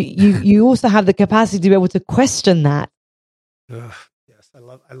 So you also have the capacity to be able to question that. Yes, I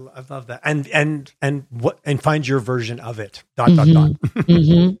love that. And find your version of it. ...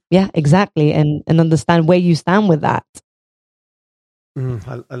 Yeah, exactly. And understand where you stand with that.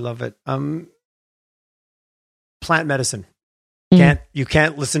 I love it. Plant medicine. You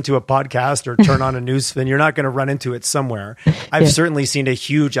can't listen to a podcast or turn on a news, and you're not going to run into it somewhere. I've certainly seen a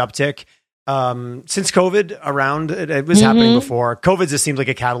huge uptick since COVID around. It was happening before. COVID just seemed like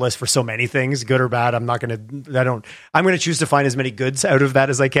a catalyst for so many things, good or bad. I'm going to choose to find as many goods out of that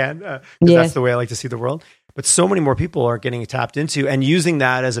as I can, because that's the way I like to see the world. But so many more people are getting tapped into and using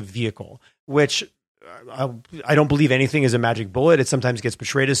that as a vehicle, which I don't believe anything is a magic bullet. It sometimes gets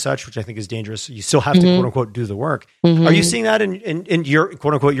portrayed as such, which I think is dangerous. You still have to quote unquote do the work. Are you seeing that in your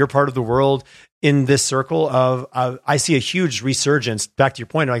quote unquote your part of the world in this circle of I see a huge resurgence. Back to your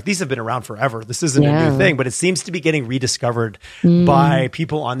point, like these have been around forever. This isn't a new thing, but it seems to be getting rediscovered by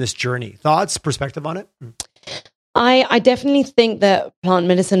people on this journey. Thoughts, perspective on it? I definitely think that plant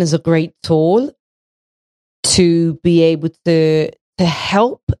medicine is a great tool to be able to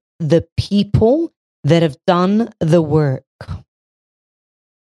help the people that have done the work.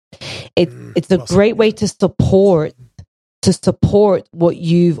 It's a great way to support what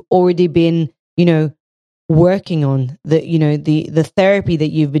you've already been, working on, the therapy that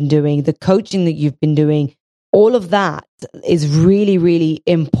you've been doing, the coaching that you've been doing. All of that is really, really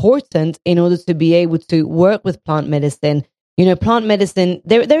important in order to be able to work with plant medicine. Plant medicine,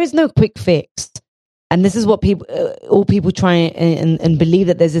 there is no quick fix. And this is what all people try and believe,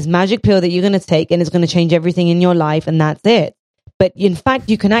 that there's this magic pill that you're going to take and it's going to change everything in your life and that's it. But in fact,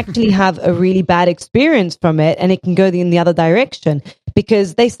 you can actually have a really bad experience from it and it can go in the other direction,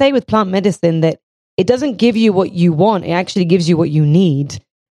 because they say with plant medicine that it doesn't give you what you want. It actually gives you what you need.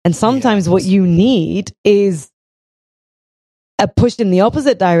 And sometimes what you need is a push in the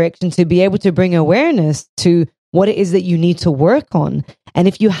opposite direction to be able to bring awareness to what it is that you need to work on. And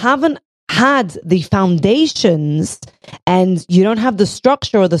if you haven't had the foundations and you don't have the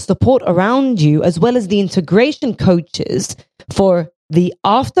structure or the support around you, as well as the integration coaches for the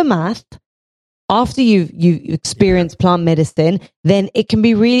aftermath, after you've experienced plant medicine, then it can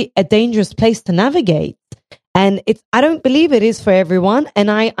be really a dangerous place to navigate. And I don't believe it is for everyone.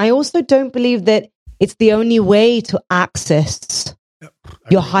 And I also don't believe that it's the only way to access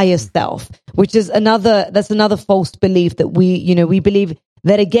your higher self, which is another false belief that we believe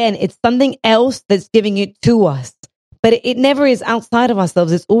that, again, it's something else that's giving it to us. But it never is outside of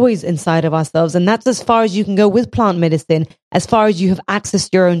ourselves. It's always inside of ourselves. And that's as far as you can go with plant medicine, as far as you have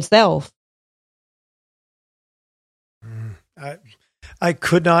accessed your own self. I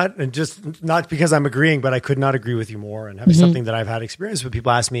could not, and just not because I'm agreeing, but I could not agree with you more. And having something that I've had experience with,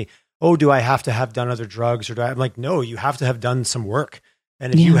 people ask me, oh, do I have to have done other drugs? Or I'm like, no, you have to have done some work.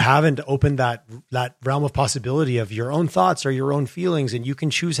 And if you haven't opened that realm of possibility of your own thoughts or your own feelings, and you can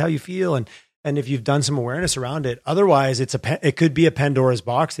choose how you feel, and if you've done some awareness around it, otherwise it could be a Pandora's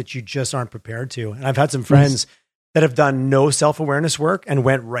box that you just aren't prepared to. And I've had some friends that have done no self-awareness work and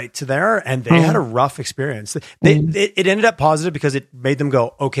went right to there, and they had a rough experience. It ended up positive because it made them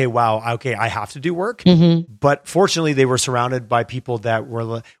go, okay, wow, okay, I have to do work. But fortunately, they were surrounded by people that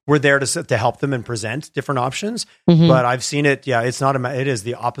were there to help them and present different options. But I've seen it. Yeah, it's not it is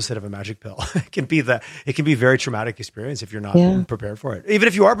the opposite of a magic pill. It can be a very traumatic experience if you're not prepared for it. Even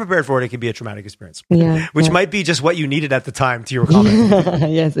if you are prepared for it, it can be a traumatic experience, which might be just what you needed at the time, to your comment.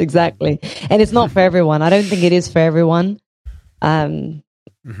 Yes, exactly. And it's not for everyone. I don't think it is for everyone. But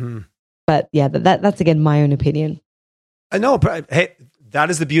yeah, that's again my own opinion. I know, but hey,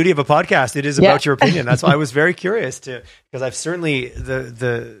 that is the beauty of a podcast. It is about your opinion. That's why I was very curious because I've certainly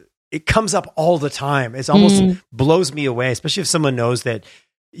it comes up all the time. It's almost blows me away, especially if someone knows that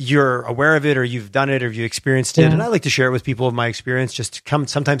you're aware of it or you've done it or you experienced it. And I like to share it with people of my experience, just to come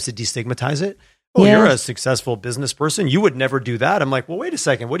sometimes to destigmatize it. Oh, you're a successful business person. You would never do that. I'm like, well, wait a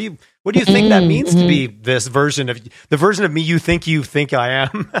second. What do you think that means to be this version of me you think I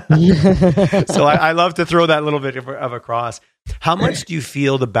am? So I love to throw that little bit of a cross. How much do you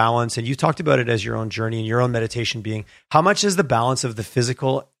feel the balance? And you talked about it as your own journey and your own meditation being, how much is the balance of the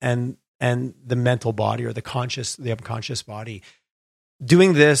physical and the mental body, or the unconscious body,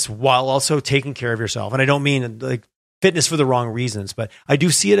 doing this while also taking care of yourself? And I don't mean like fitness for the wrong reasons, but I do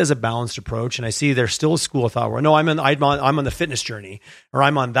see it as a balanced approach. And I see there's still a school of thought where, no, I'm on the fitness journey, or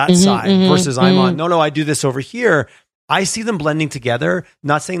I'm on that side versus I'm on, no, I do this over here. I see them blending together,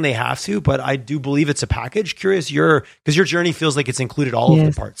 not saying they have to, but I do believe it's a package. Curious, because your journey feels like it's included all of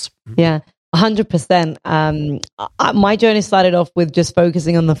the parts. Yeah, 100%. My journey started off with just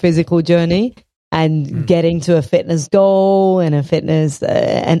focusing on the physical journey and getting to a fitness goal and a fitness,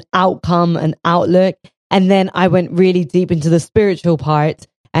 an outcome, an outlook. And then I went really deep into the spiritual part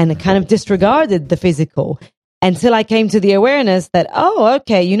and kind of disregarded the physical until I came to the awareness that, oh,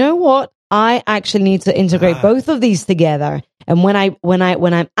 okay, you know what? I actually need to integrate both of these together. And when I'm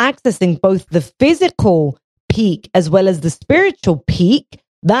accessing both the physical peak as well as the spiritual peak,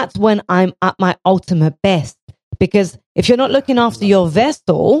 that's when I'm at my ultimate best. Because if you're not looking after your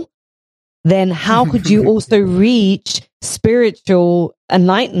vessel, then how could you also reach spiritual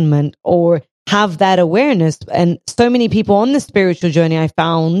enlightenment or have that awareness? And so many people on the spiritual journey, I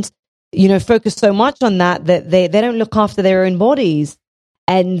found, focus so much on that they don't look after their own bodies.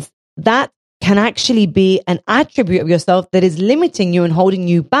 And that can actually be an attribute of yourself that is limiting you and holding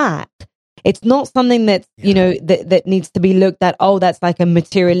you back. It's not something that, that needs to be looked at. Oh, that's like a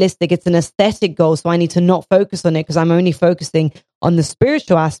materialistic, it's an aesthetic goal. So I need to not focus on it because I'm only focusing on the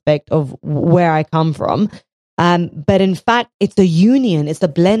spiritual aspect of where I come from. But in fact, it's a union, it's a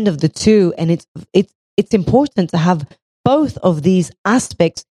blend of the two. And it's important to have both of these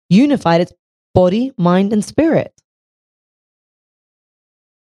aspects unified. It's body, mind, and spirit.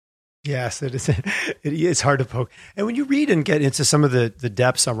 Yes, it is. It's hard to poke. And when you read and get into some of the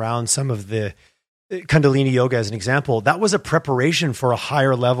depths around some of the Kundalini yoga as an example, that was a preparation for a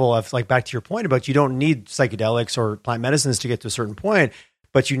higher level of, like, back to your point about you don't need psychedelics or plant medicines to get to a certain point,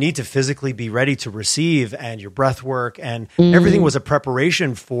 but you need to physically be ready to receive, and your breath work and everything was a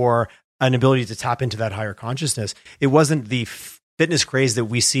preparation for an ability to tap into that higher consciousness. It wasn't the fitness craze that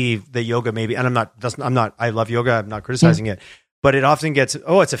we see the yoga maybe, and I love yoga, I'm not criticizing it, but it often gets,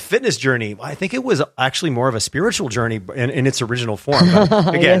 it's a fitness journey. I think it was actually more of a spiritual journey in its original form.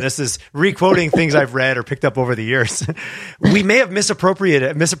 But again, This is re-quoting things I've read or picked up over the years. We may have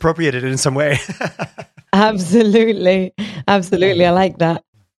misappropriated it in some way. Absolutely. Absolutely. I like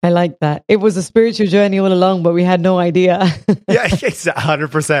that. It was a spiritual journey all along, but we had no idea. Yeah, it's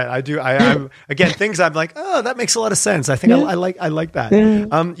 100%. I do. I'm again, things I'm like, that makes a lot of sense. I think I like that.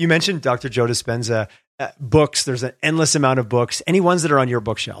 Yeah. You mentioned Dr. Joe Dispenza. Books, there's an endless amount of books. Any ones that are on your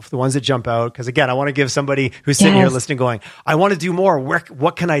bookshelf, the ones that jump out? Because again, I want to give somebody who's sitting here listening going, I want to do more.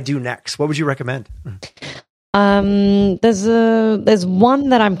 What can I do next? What would you recommend? There's one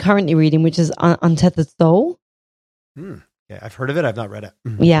that I'm currently reading, which is Untethered Soul. Yeah, I've heard of it. I've not read it.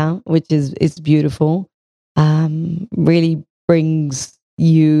 Yeah, it's beautiful. Really brings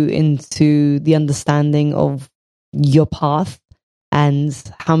you into the understanding of your path and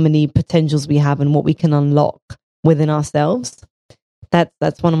how many potentials we have and what we can unlock within ourselves.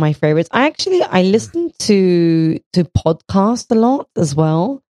 That's one of my favorites. I listen to podcasts a lot as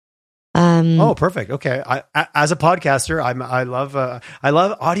well. Perfect. Okay. As a podcaster, I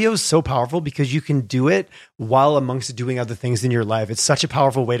love audio is so powerful because you can do it while amongst doing other things in your life. It's such a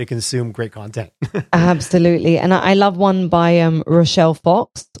powerful way to consume great content. Absolutely. And I love one by Rochelle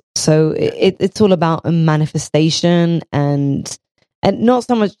Fox. So it's all about manifestation and not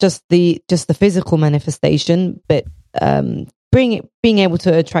so much just the physical manifestation, but being able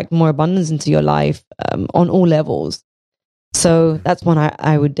to attract more abundance into your life on all levels. So that's one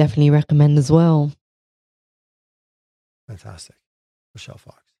I would definitely recommend as well. Fantastic. Rochelle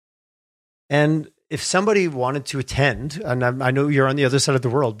Fox. And if somebody wanted to attend, and I know you're on the other side of the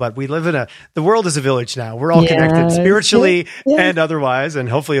world, but we live the world is a village now. We're all connected spiritually and otherwise, and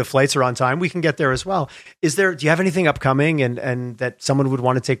hopefully if flights are on time, we can get there as well. Do you have anything upcoming and that someone would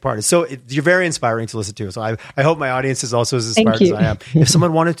want to take part? So you're very inspiring to listen to. So I hope my audience is also as inspired as I am. If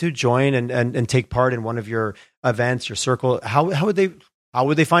someone wanted to join and take part in one of your events, your circle, how would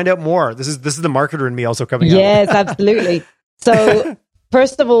they find out more? This is the marketer in me also coming out. Yes, absolutely. So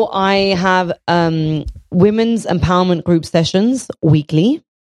first of all, I have women's empowerment group sessions weekly.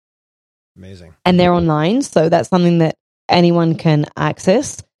 Amazing. And they're online. So that's something that anyone can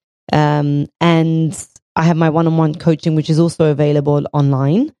access. And I have my one-on-one coaching, which is also available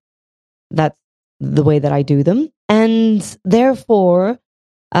online. That's the way that I do them. And therefore,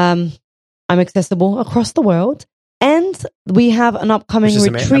 I'm accessible across the world. And we have an upcoming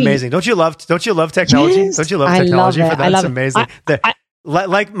retreat. Amazing. Don't you love technology? Yes, Don't you love technology for that? It's amazing.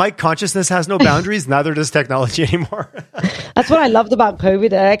 Like my consciousness has no boundaries, neither does technology anymore. That's what I loved about COVID.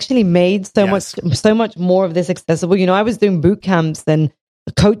 It actually made so much more of this accessible. I was doing boot camps and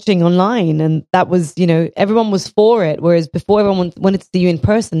coaching online, and that was, everyone was for it. Whereas before everyone wanted to see you in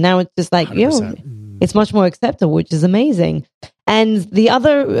person. Now it's just like, it's much more acceptable, which is amazing. And the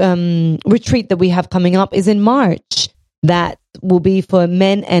other retreat that we have coming up is in March. That will be for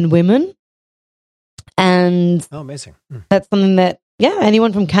men and women. And amazing. That's something that,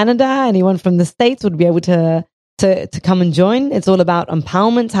 anyone from Canada, anyone from the States would be able to come and join. It's all about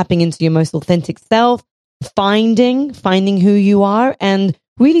empowerment, tapping into your most authentic self, finding who you are, and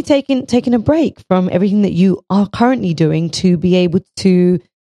really taking a break from everything that you are currently doing to be able to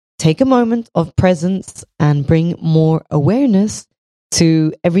take a moment of presence and bring more awareness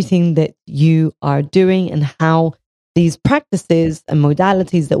to everything that you are doing and how these practices and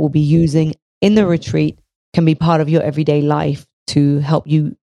modalities that we'll be using in the retreat can be part of your everyday life to help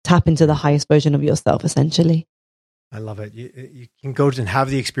you tap into the highest version of yourself, essentially. I love it. You can go and have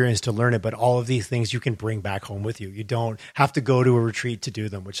the experience to learn it, but all of these things you can bring back home with you. You don't have to go to a retreat to do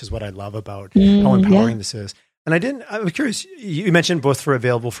them, which is what I love about how empowering this is. And I was curious, you mentioned both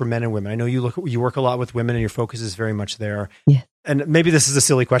available for men and women. I know you work a lot with women and your focus is very much there. Yeah. And maybe this is a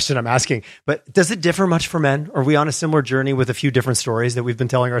silly question I'm asking, but does it differ much for men? Are we on a similar journey with a few different stories that we've been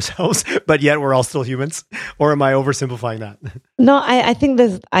telling ourselves, but yet we're all still humans? Or am I oversimplifying that? No, I think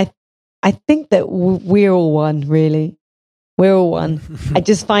I think that we're all one, really. We're all one. I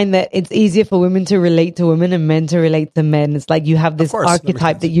just find that it's easier for women to relate to women and men to relate to men. It's like you have this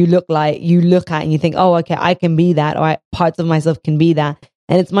archetype that you look at and you think, oh, okay, I can be that, or parts of myself can be that.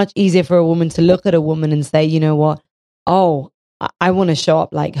 And it's much easier for a woman to look at a woman and say, you know what? Oh, I want to show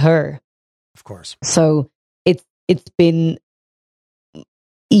up like her. Of course. So it's been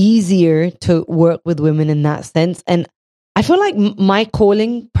easier to work with women in that sense. And I feel like my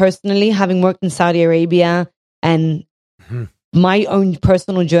calling personally, having worked in Saudi Arabia and my own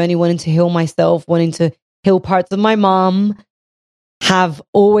personal journey, wanting to heal myself, wanting to heal parts of my mom, have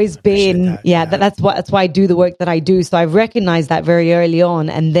always been, that's why I do the work that I do. So I've recognized that very early on,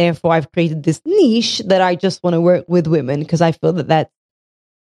 and therefore I've created this niche that I just want to work with women, because I feel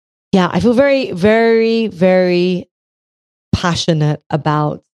I feel very, very, very passionate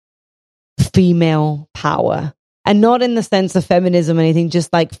about female power, and not in the sense of feminism or anything,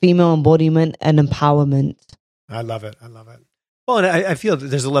 just like female embodiment and empowerment. I love it. Well, and I feel that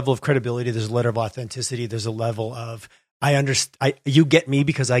there's a level of credibility, there's a level of authenticity, there's a level of I understand. You get me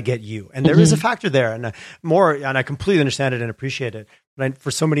because I get you, and there is a factor there, and I completely understand it and appreciate it. But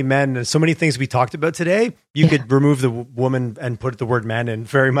for so many men and so many things we talked about today, you could remove the woman and put the word man in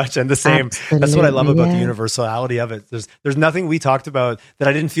very much, and the same. Absolutely, that's what I love about the universality of it. There's nothing we talked about that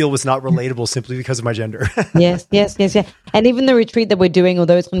I didn't feel was not relatable simply because of my gender. Yes. And even the retreat that we're doing,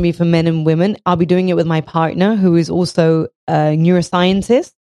 although it's going to be for men and women, I'll be doing it with my partner, who is also a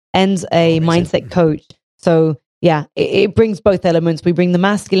neuroscientist and a mindset coach. So yeah, it brings both elements. We bring the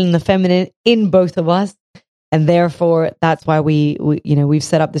masculine and the feminine in both of us. And therefore, that's why we've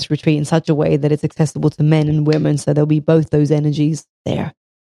set up this retreat in such a way that it's accessible to men and women. So there'll be both those energies there.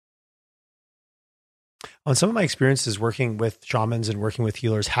 On some of my experiences working with shamans and working with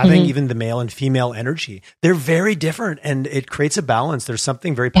healers, having even the male and female energy, they're very different, and it creates a balance. There's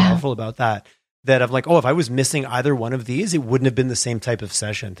something very powerful about that I'm like, if I was missing either one of these, it wouldn't have been the same type of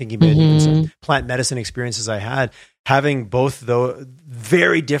session. Thinking about even some plant medicine experiences I had, having both those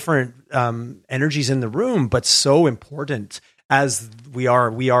very different energies in the room, but so important as we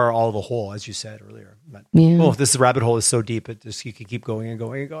are all the whole, as you said earlier. But, this rabbit hole is so deep, you can keep going and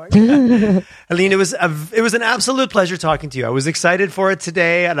going and going. Hélène, it was an absolute pleasure talking to you. I was excited for it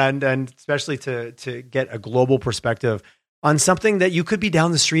today, and especially to get a global perspective on something that you could be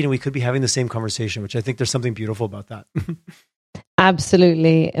down the street and we could be having the same conversation, which I think there's something beautiful about that.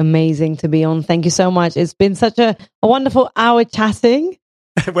 Absolutely amazing to be on. Thank you so much. It's been such a wonderful hour chatting.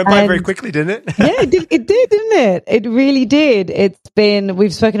 It went by very quickly, didn't it? Yeah, it did, didn't it? It really did.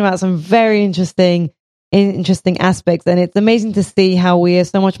 We've spoken about some very interesting aspects, and it's amazing to see how we are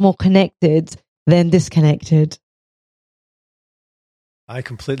so much more connected than disconnected. I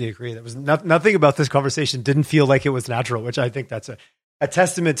completely agree. There was nothing about this conversation didn't feel like it was natural, which I think that's a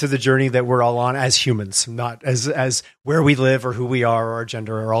testament to the journey that we're all on as humans, not as where we live or who we are or our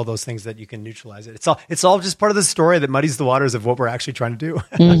gender or all those things that you can neutralize it. It's all just part of the story that muddies the waters of what we're actually trying to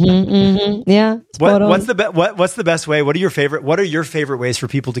do. Yeah. What's the best way? What are your favorite ways for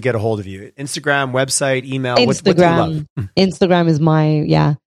people to get a hold of you? Instagram, website, email? Instagram. What do you love? Instagram is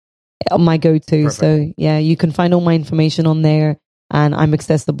my go-to. Perfect. So yeah, you can find all my information on there. And I'm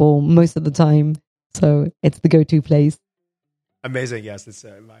accessible most of the time. So it's the go-to place. Amazing. Yes. It's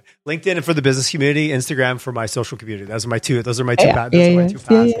my LinkedIn for the business community, Instagram for my social community. Those are my two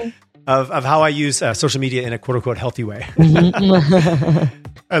paths of how I use social media in a quote unquote healthy way.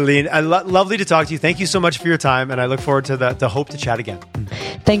 Hélène, lovely to talk to you. Thank you so much for your time. And I look forward to the hope to chat again.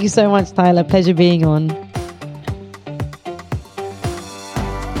 Thank you so much, Tyler. Pleasure being on.